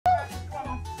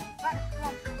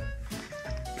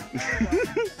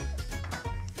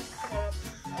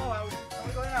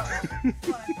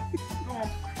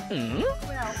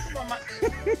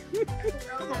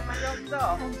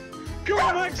Come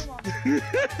on, Max. There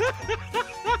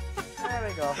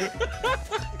we go.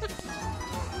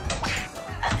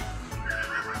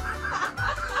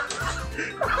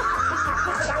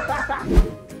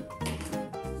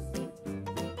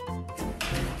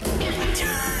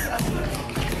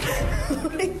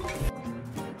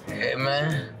 Hey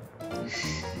man,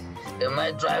 am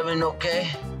I driving okay?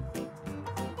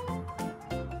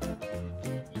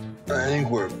 I think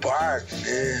we're parked,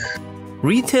 man.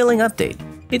 Retailing update.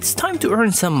 It's time to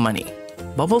earn some money.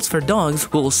 Bubbles for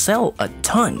dogs will sell a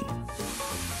ton.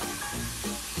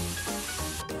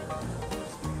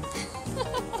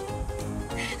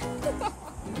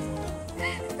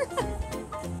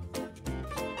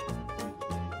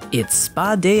 It's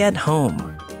spa day at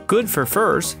home. Good for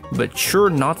furs, but sure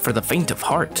not for the faint of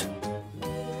heart.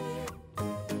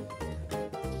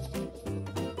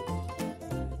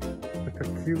 Look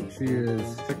how cute she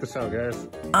is. Check this out, guys.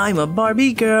 I'm a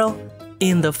Barbie girl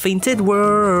in the fainted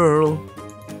world.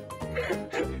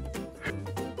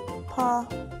 Paw.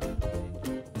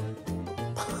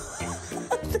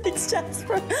 Thanks,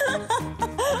 Jasper.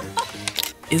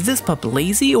 Is this pup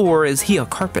lazy or is he a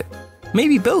carpet?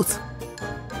 Maybe both.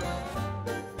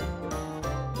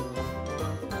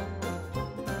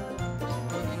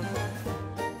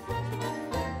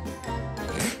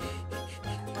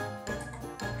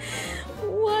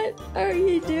 What are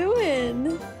you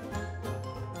doing?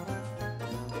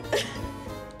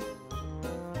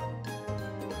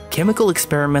 Chemical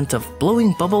experiment of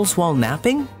blowing bubbles while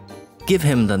napping? Give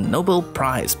him the Nobel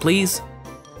Prize, please.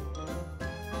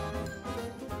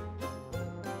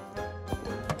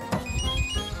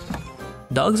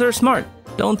 Dogs are smart.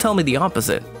 Don't tell me the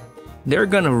opposite. They're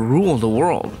gonna rule the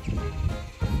world.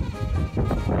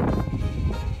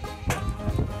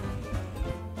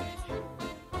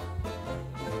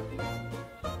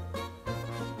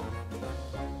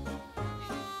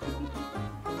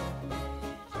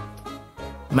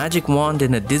 Magic wand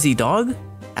in a dizzy dog?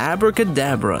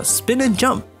 Abracadabra, spin and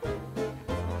jump.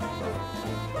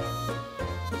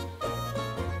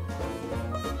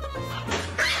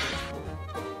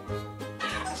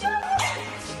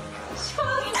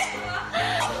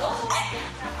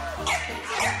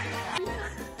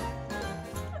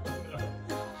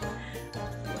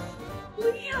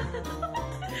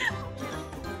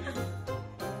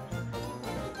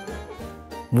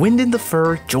 Wind in the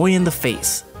fur, joy in the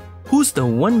face. Who's the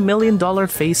 $1 million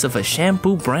face of a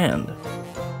shampoo brand?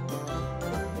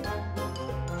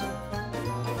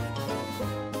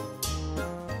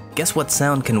 Guess what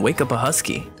sound can wake up a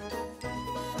husky?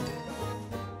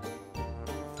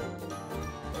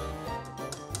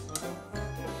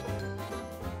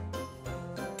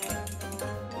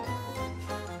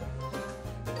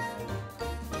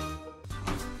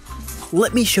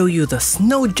 Let me show you the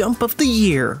snow jump of the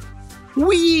year.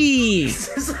 Whee!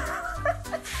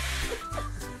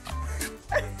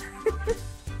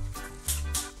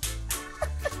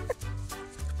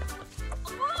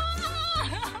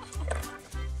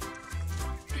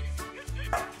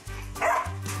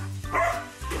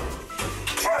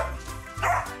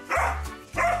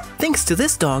 Thanks to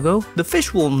this doggo, the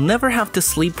fish will never have to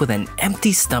sleep with an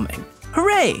empty stomach.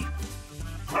 Hooray!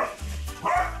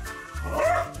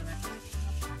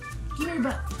 Give me your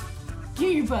butt. Give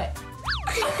me your butt.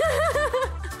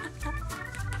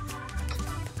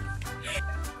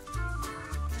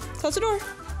 Close the door.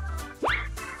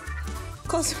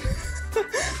 Close.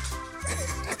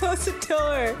 Close the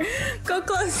door. Go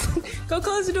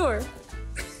close the door.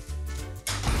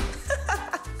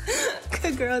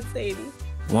 Good girl, Sadie.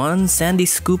 One sandy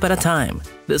scoop at a time,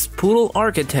 this poodle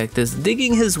architect is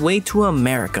digging his way to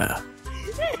America.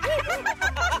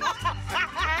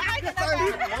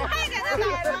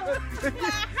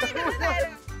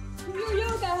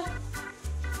 Yoga.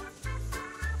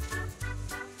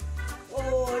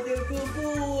 Oh, you're a good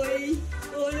boy.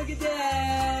 Oh, look at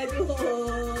that.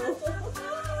 Oh.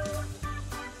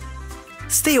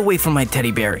 Stay away from my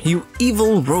teddy bear, you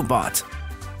evil robot.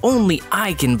 Only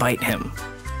I can bite him.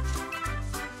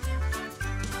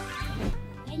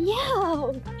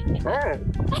 Hello.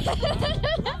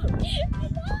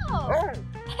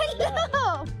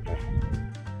 Hello.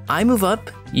 I move up,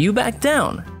 you back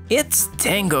down. It's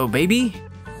tango, baby.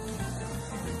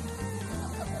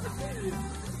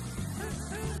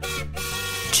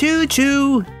 Choo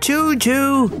choo, choo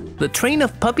choo. The train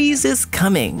of puppies is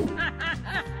coming.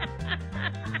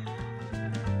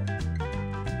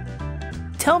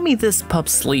 Tell me this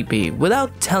pup's sleepy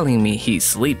without telling me he's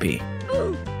sleepy.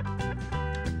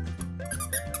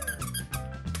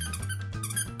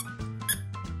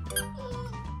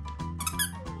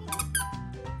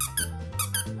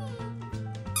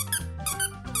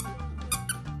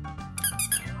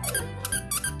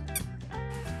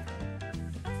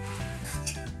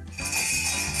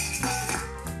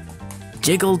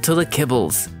 jiggle to the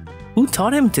kibbles. Who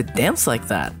taught him to dance like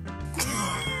that?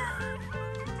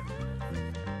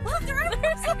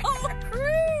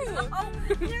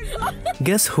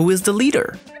 Guess who is the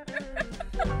leader?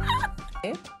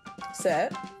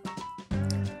 Set.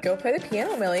 Go play the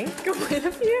piano, Millie. Go play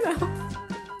the piano.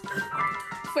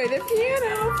 Play the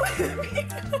piano. Play the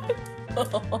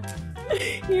piano.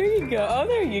 Here you go. Oh,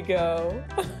 there you go.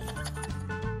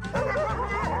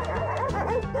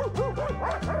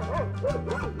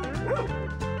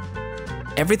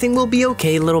 Everything will be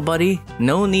okay, little buddy.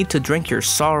 No need to drink your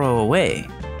sorrow away.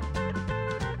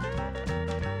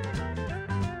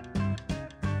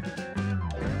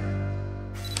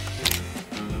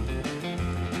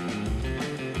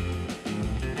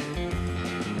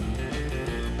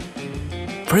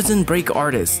 Prison break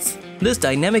artists. This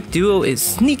dynamic duo is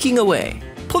sneaking away.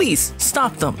 Please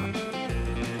stop them.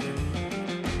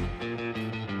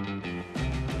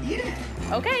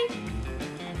 Okay.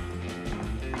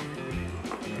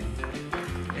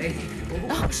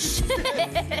 Oh shit!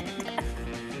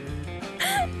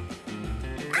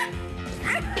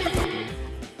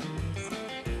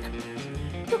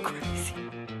 You're crazy.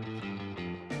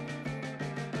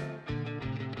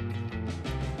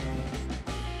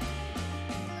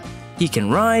 He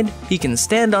can ride, he can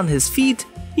stand on his feet,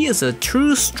 he is a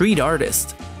true street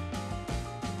artist.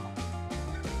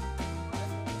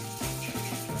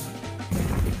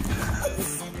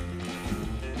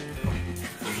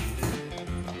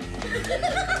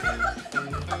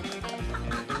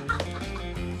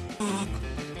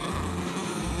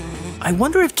 I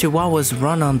wonder if Chihuahuas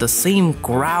run on the same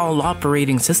growl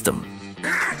operating system.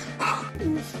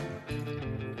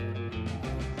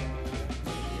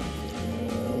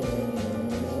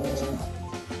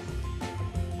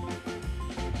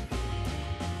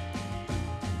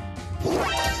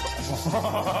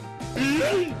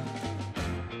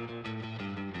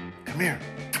 Come here.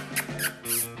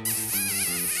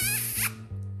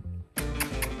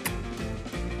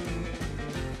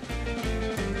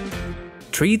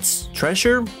 Treats,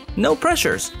 treasure, no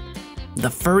pressures. The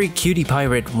furry cutie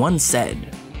pirate once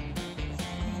said.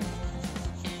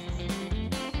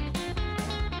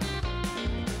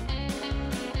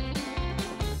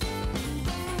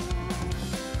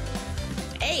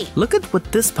 Hey! Look at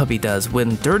what this puppy does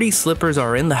when dirty slippers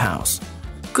are in the house.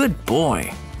 Good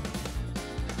boy.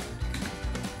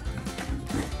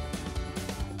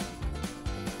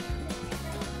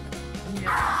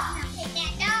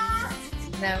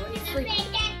 No, he's sleeping.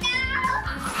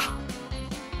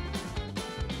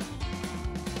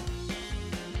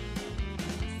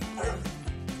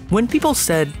 When people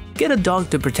said, get a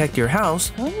dog to protect your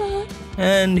house,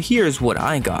 and here's what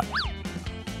I got.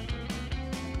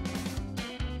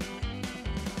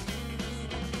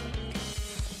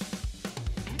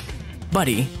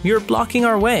 Buddy, you're blocking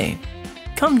our way.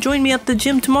 Come join me at the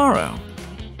gym tomorrow.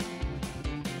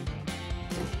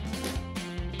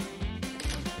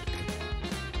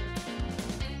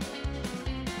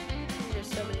 There's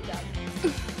so many dogs.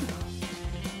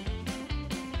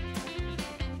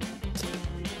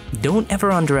 Don't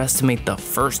ever underestimate the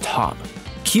first hop.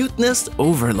 Cuteness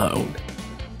overload.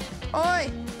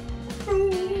 Oi!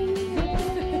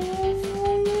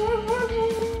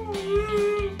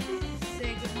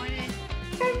 Say good morning.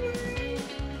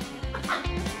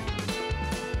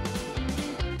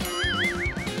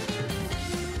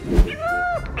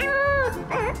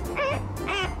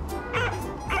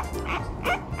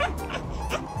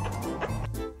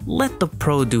 Let the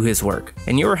pro do his work,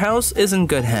 and your house is in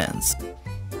good hands.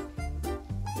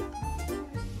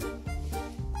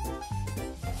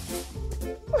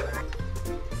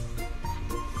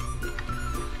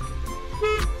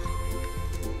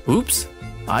 Oops,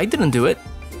 I didn't do it.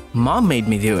 Mom made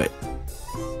me do it.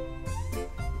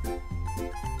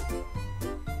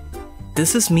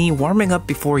 This is me warming up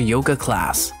before yoga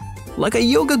class. Like a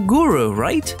yoga guru,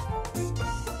 right?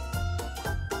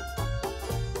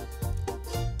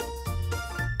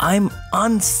 I'm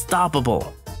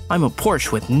unstoppable. I'm a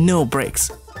Porsche with no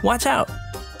brakes. Watch out.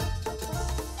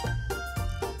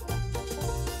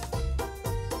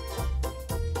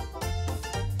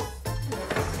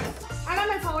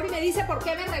 Hágame el favor y me dice por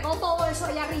qué me regó todo eso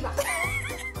allá arriba.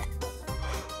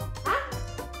 ¿Ah?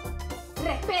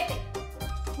 Respete.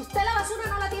 Usted la basura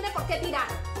no la tiene por qué tirar.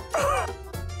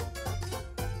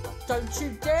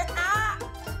 Chanchite. Ah!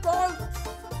 Go!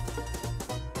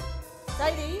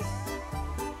 Sadie.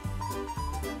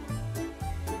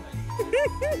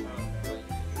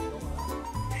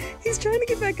 He's trying to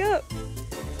get back up.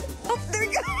 Oh, there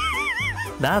you go.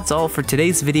 That's all for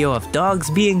today's video of dogs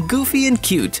being goofy and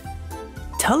cute.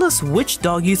 Tell us which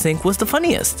dog you think was the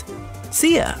funniest.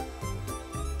 See ya!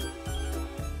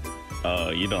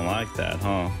 Oh, you don't like that,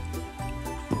 huh?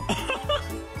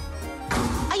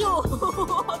 哎呦，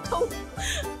好痛！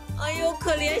哎呦，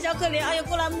可怜小可怜！哎呦，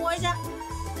过来摸一下。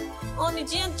哦，你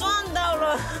今天撞到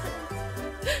了。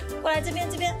过来这边，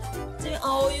这边。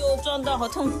哦呦，撞到好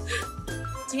痛！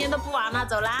今天都不玩了，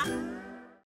走啦。